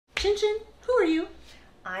Chinchin, who are you?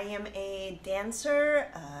 I am a dancer,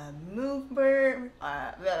 a mover.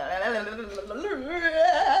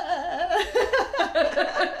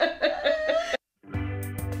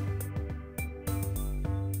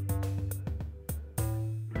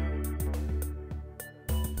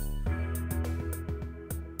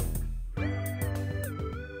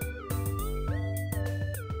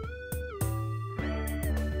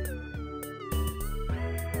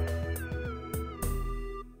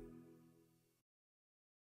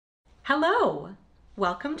 Hello!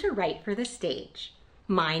 Welcome to Write for the Stage.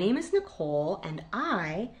 My name is Nicole and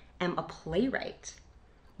I am a playwright.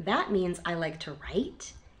 That means I like to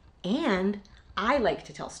write and I like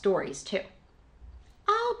to tell stories too.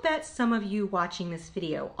 I'll bet some of you watching this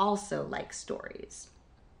video also like stories.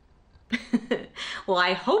 Well,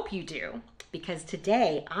 I hope you do, because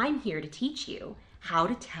today I'm here to teach you how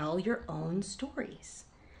to tell your own stories.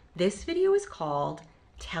 This video is called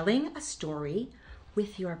Telling a Story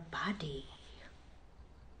with Your Body.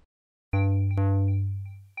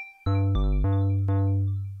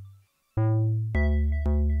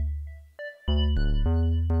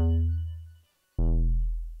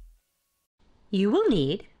 You will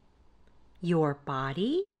need your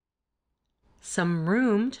body, some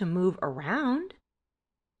room to move around,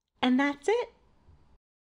 and that's it.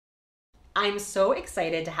 I'm so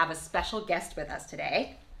excited to have a special guest with us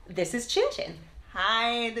today. This is Chinchin.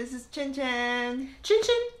 Hi, this is Chinchin.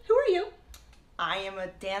 Chinchin, who are you? I am a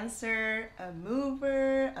dancer, a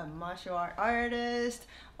mover, a martial art artist,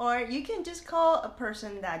 or you can just call a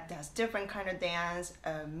person that does different kind of dance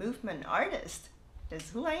a movement artist. That's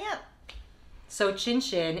who I am. So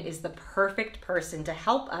Chinchin is the perfect person to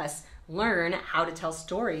help us learn how to tell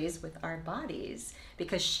stories with our bodies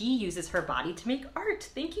because she uses her body to make art.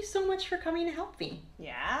 Thank you so much for coming to help me.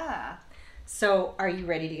 Yeah. So are you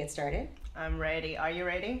ready to get started? I'm ready. Are you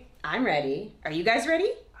ready? I'm ready. Are you guys ready?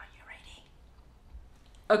 Are you ready?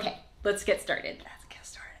 Okay, let's get started. Let's get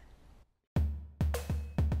started.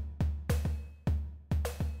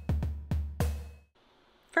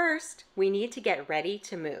 First, we need to get ready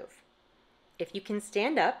to move. If you can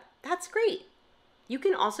stand up, that's great. You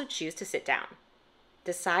can also choose to sit down.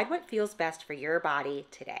 Decide what feels best for your body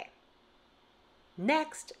today.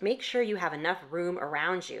 Next, make sure you have enough room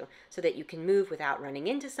around you so that you can move without running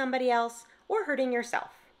into somebody else or hurting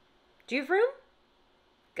yourself. Do you have room?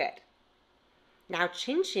 Good. Now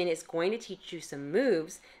Chinchin is going to teach you some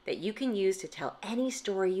moves that you can use to tell any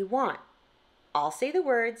story you want. I'll say the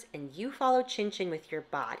words and you follow Chinchin with your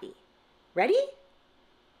body. Ready?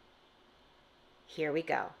 Here we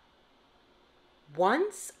go.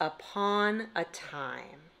 Once upon a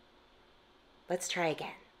time. Let's try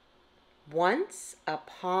again. Once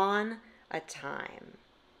upon a time.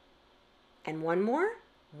 And one more.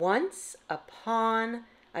 Once upon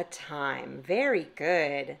a time. Very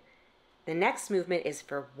good. The next movement is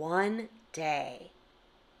for one day.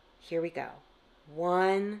 Here we go.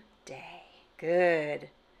 One day. Good.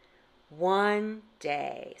 One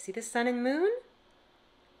day. See the sun and moon?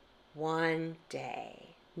 One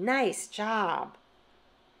day. Nice job.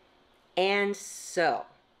 And so.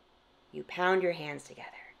 You pound your hands together.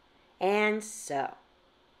 And so.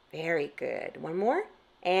 Very good. One more.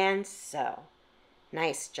 And so.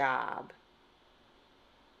 Nice job.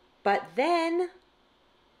 But then.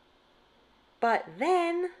 But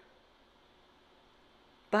then.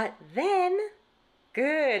 But then.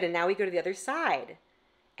 Good. And now we go to the other side.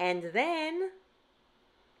 And then.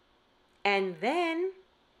 And then.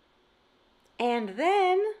 And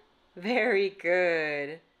then. Very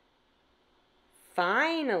good.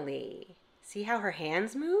 Finally. See how her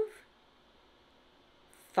hands move?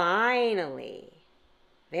 Finally.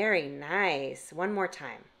 Very nice. One more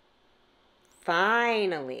time.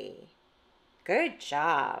 Finally. Good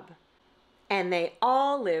job. And they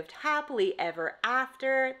all lived happily ever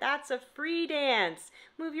after. That's a free dance.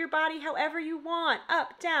 Move your body however you want.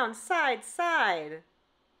 Up, down, side, side.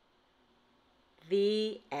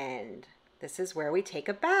 The end. This is where we take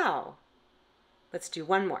a bow. Let's do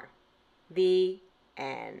one more. The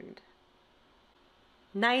end.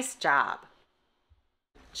 Nice job.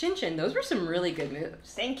 Chinchin, those were some really good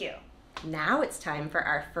moves. Thank you. Now it's time for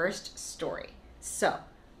our first story. So,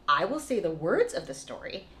 I will say the words of the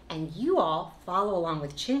story, and you all follow along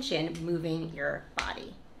with Chinchin moving your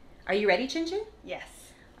body. Are you ready, Chinchin?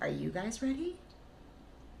 Yes. Are you guys ready?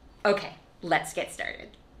 Okay, let's get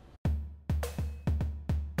started.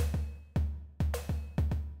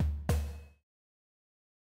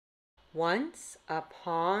 Once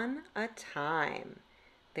upon a time,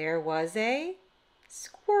 there was a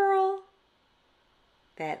squirrel.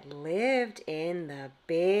 that lived in the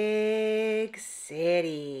big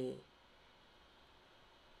city.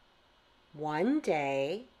 One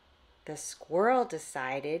day, the squirrel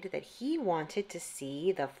decided that he wanted to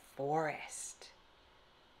see the forest.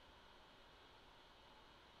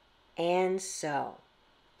 And so,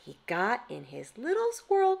 he got in his little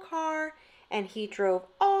squirrel car and he drove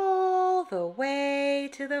all the way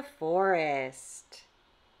to the forest.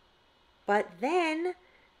 But then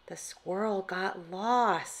the squirrel got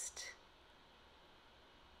lost.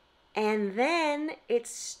 And then it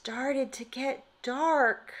started to get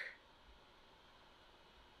dark.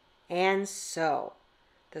 And so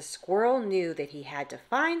the squirrel knew that he had to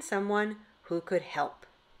find someone who could help.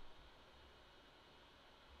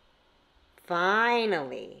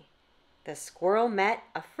 Finally, the squirrel met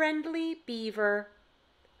a friendly beaver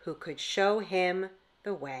who could show him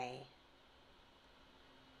the way.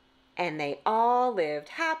 And they all lived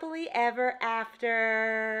happily ever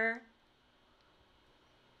after.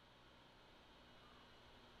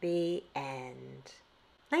 The end.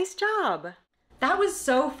 Nice job. That was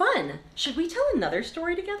so fun. Should we tell another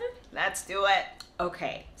story together? Let's do it.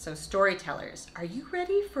 Okay, so storytellers, are you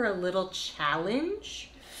ready for a little challenge?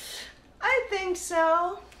 I think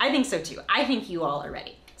so. I think so too. I think you all are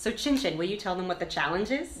ready. So Chinchin, will you tell them what the challenge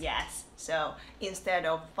is? Yes. So instead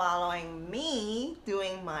of following me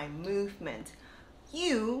doing my movement,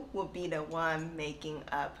 you will be the one making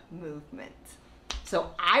up movement.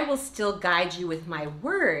 So I will still guide you with my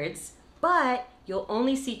words, but you'll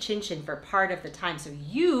only see Chinchin for part of the time, so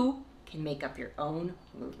you can make up your own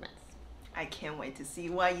movements. I can't wait to see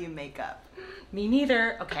what you make up. Me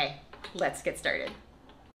neither. Okay, let's get started.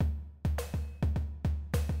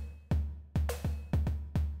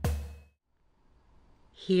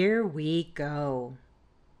 Here we go.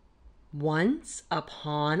 Once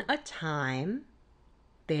upon a time,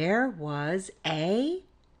 there was a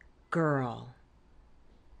girl.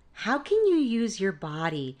 How can you use your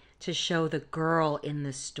body to show the girl in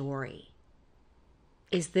the story?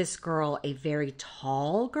 Is this girl a very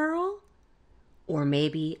tall girl? Or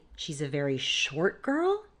maybe she's a very short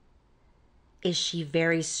girl? Is she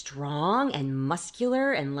very strong and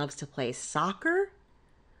muscular and loves to play soccer?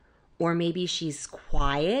 Or maybe she's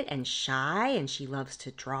quiet and shy and she loves to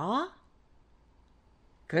draw?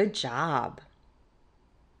 Good job.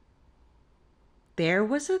 There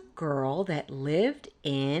was a girl that lived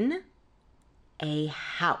in a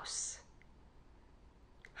house.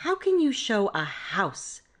 How can you show a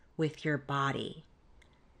house with your body?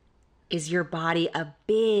 Is your body a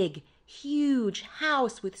big, huge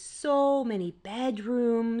house with so many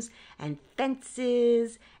bedrooms and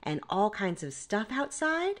fences and all kinds of stuff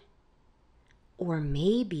outside? Or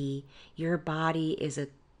maybe your body is a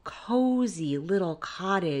cozy little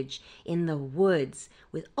cottage in the woods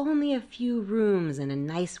with only a few rooms and a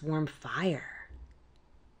nice warm fire.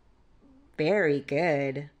 Very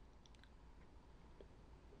good.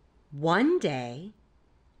 One day,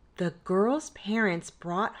 the girl's parents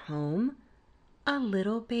brought home a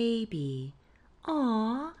little baby.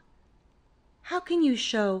 Aww. How can you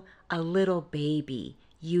show a little baby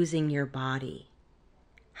using your body?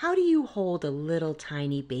 How do you hold a little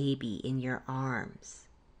tiny baby in your arms?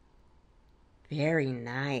 Very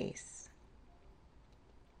nice.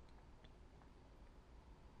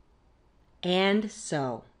 And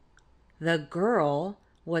so, the girl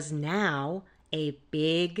was now a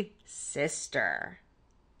big sister.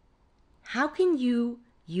 How can you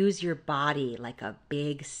use your body like a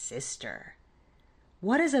big sister?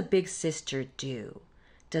 What does a big sister do?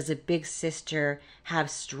 Does a big sister have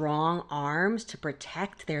strong arms to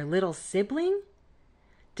protect their little sibling?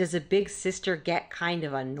 Does a big sister get kind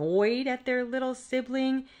of annoyed at their little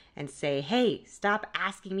sibling and say, "Hey, stop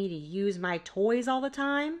asking me to use my toys all the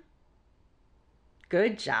time"?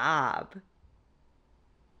 Good job.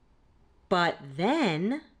 But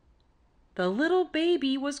then the little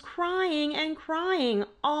baby was crying and crying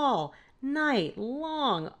all night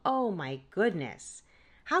long. Oh my goodness.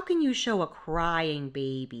 How can you show a crying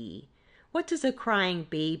baby? What does a crying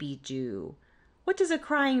baby do? What does a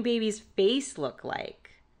crying baby's face look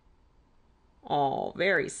like? Oh,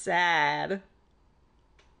 very sad.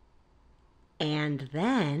 And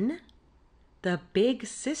then the big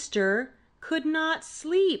sister could not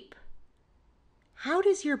sleep. How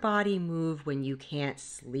does your body move when you can't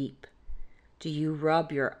sleep? Do you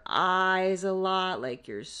rub your eyes a lot like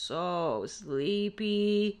you're so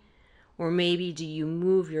sleepy? Or maybe do you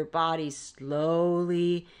move your body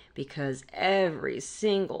slowly because every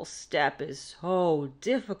single step is so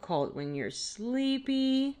difficult when you're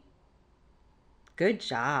sleepy? Good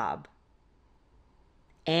job.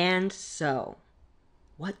 And so,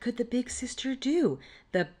 what could the big sister do?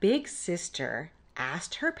 The big sister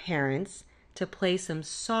asked her parents to play some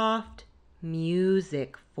soft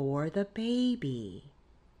music for the baby.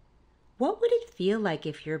 What would it feel like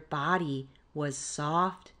if your body was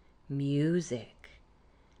soft music?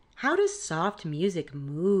 How does soft music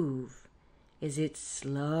move? Is it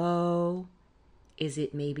slow? Is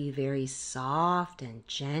it maybe very soft and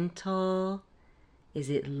gentle?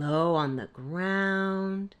 Is it low on the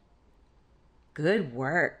ground? Good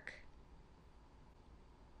work.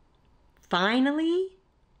 Finally,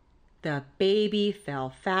 the baby fell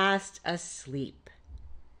fast asleep.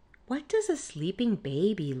 What does a sleeping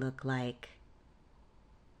baby look like?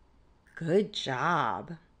 Good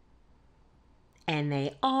job. And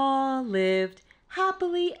they all lived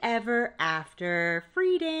happily ever after.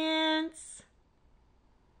 Free dance.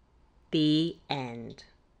 The end.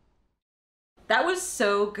 That was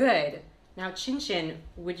so good. Now, Chinchin,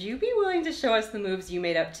 would you be willing to show us the moves you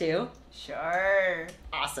made up too? Sure.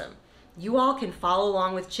 Awesome. You all can follow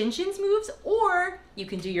along with Chinchin's moves, or you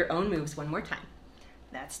can do your own moves one more time.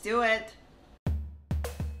 Let's do it.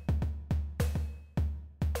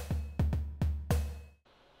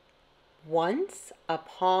 Once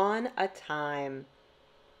upon a time,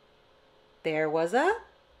 there was a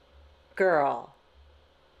girl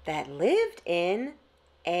that lived in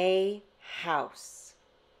a house.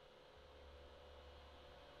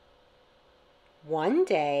 One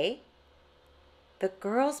day, the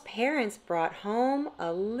girl's parents brought home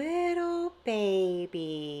a little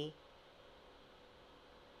baby.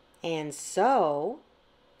 And so,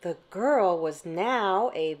 the girl was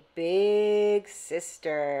now a big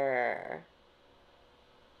sister.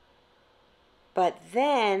 But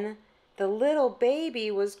then, the little baby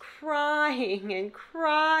was crying and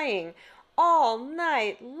crying all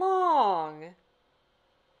night long.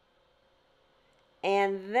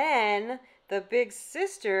 And then the big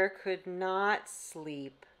sister could not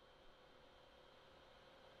sleep.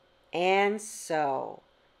 And so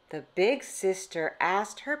the big sister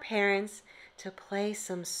asked her parents to play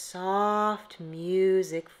some soft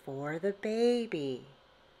music for the baby.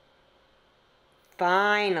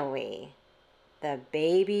 Finally, the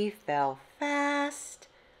baby fell fast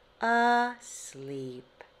asleep.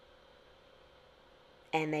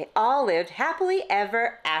 And they all lived happily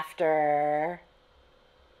ever after.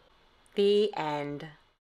 The end.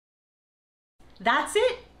 That's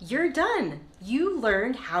it. You're done. You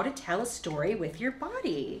learned how to tell a story with your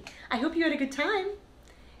body. I hope you had a good time.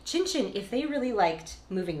 Chinchin, if they really liked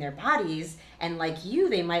moving their bodies, and like you,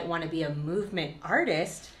 they might want to be a movement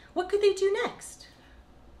artist, what could they do next?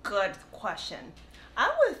 Good question.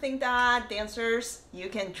 I would think that dancers, you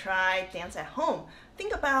can try dance at home.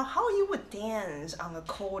 Think about how you would dance on a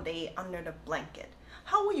cold day under the blanket.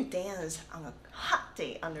 How will you dance on a hot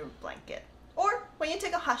day under a blanket? Or when you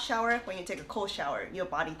take a hot shower, when you take a cold shower, your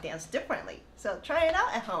body dances differently. So try it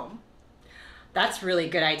out at home. That's really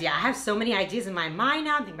good idea. I have so many ideas in my mind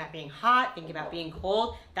now. I'm thinking about being hot, thinking about being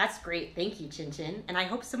cold. That's great. Thank you, Chinchin. And I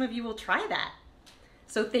hope some of you will try that.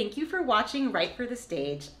 So thank you for watching Right for the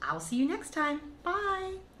Stage. I'll see you next time.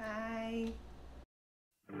 Bye.